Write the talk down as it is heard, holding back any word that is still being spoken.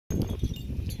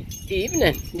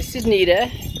Evening. This is Nita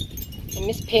and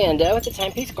Miss Panda with the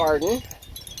Timepiece Garden.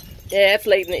 Yeah, it's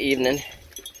late in the evening.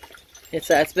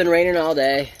 It's been raining all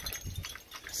day.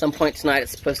 At some point tonight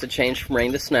it's supposed to change from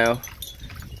rain to snow,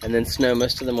 and then snow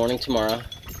most of the morning tomorrow.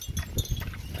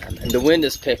 And the wind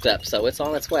has picked up, so it's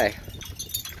on its way.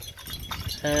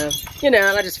 And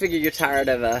I just figured you're tired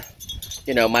of,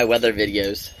 my weather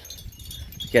videos.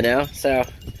 So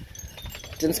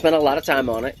didn't spend a lot of time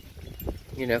on it.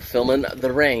 Filming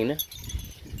the rain.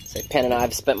 So Pen and I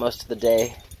have spent most of the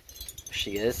day,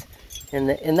 she is,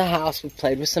 in the house. We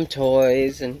played with some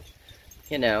toys, and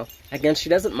again, she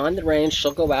doesn't mind the rain.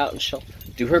 She'll go out and she'll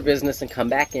do her business and come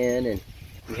back in, and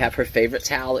we have her favorite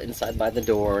towel inside by the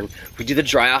door, and we do the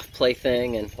dry off play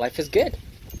thing, and life is good.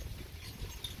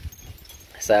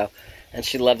 So, and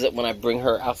she loves it when I bring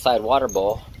her outside water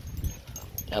bowl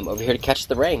over here to catch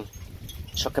the rain.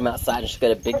 She'll come outside and she'll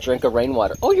get a big drink of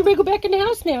rainwater. Oh, you're ready to go back in the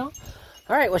house now?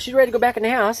 All right, well, she's ready to go back in the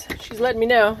house. She's letting me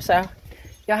know. So,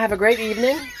 y'all have a great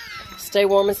evening. Stay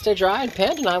warm and stay dry, and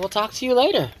Panda and I will talk to you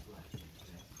later.